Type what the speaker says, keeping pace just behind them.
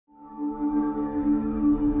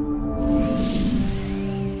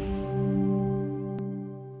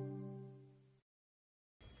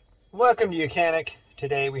Welcome to Mechanic.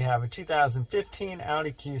 Today we have a 2015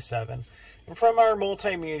 Audi Q7. And from our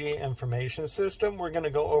multimedia information system, we're going to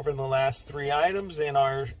go over the last three items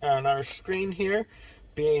on our screen here,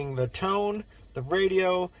 being the tone, the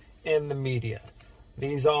radio, and the media.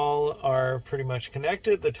 These all are pretty much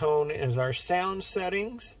connected. The tone is our sound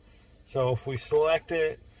settings. So if we select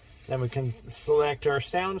it, then we can select our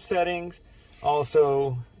sound settings.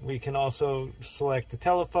 Also, we can also select the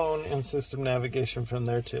telephone and system navigation from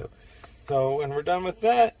there too. So when we're done with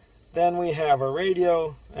that, then we have our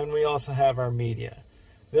radio and we also have our media.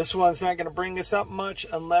 This one's not going to bring us up much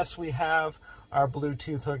unless we have our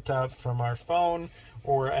Bluetooth hooked up from our phone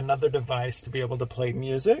or another device to be able to play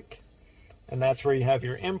music. And that's where you have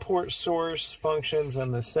your import source functions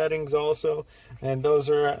and the settings also. And those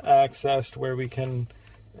are accessed where we can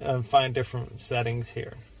find different settings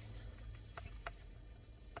here.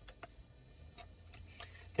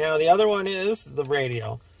 Now the other one is the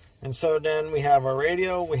radio. And so then we have our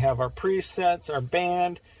radio, we have our presets, our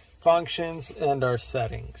band, functions, and our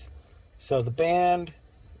settings. So the band,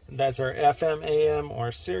 that's our FM, AM,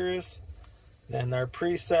 or Sirius. Then our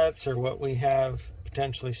presets are what we have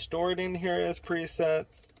potentially stored in here as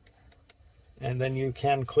presets. And then you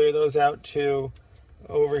can clear those out too.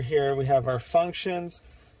 Over here we have our functions.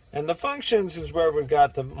 And the functions is where we've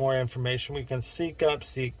got the more information. We can seek up,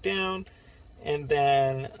 seek down. And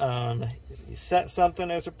then you set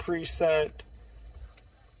something as a preset,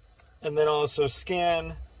 and then also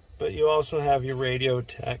scan, but you also have your radio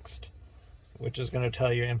text, which is going to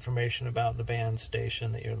tell you information about the band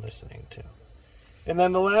station that you're listening to. And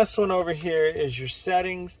then the last one over here is your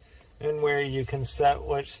settings, and where you can set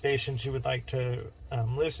which stations you would like to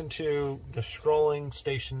listen to, the scrolling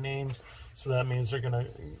station names, so that means they're going to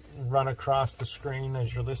run across the screen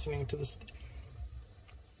as you're listening to the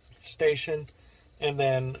station, and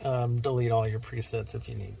then delete all your presets if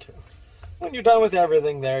you need to. When you're done with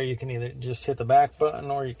everything there, you can either just hit the back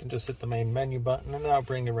button or you can just hit the main menu button, and that'll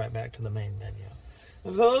bring you right back to the main menu.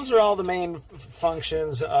 And so those are all the main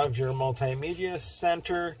functions of your multimedia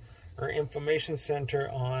center or information center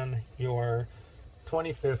on your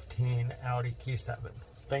 2015 Audi Q7.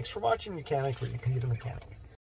 Thanks for watching Mechanic, where you can be the mechanic.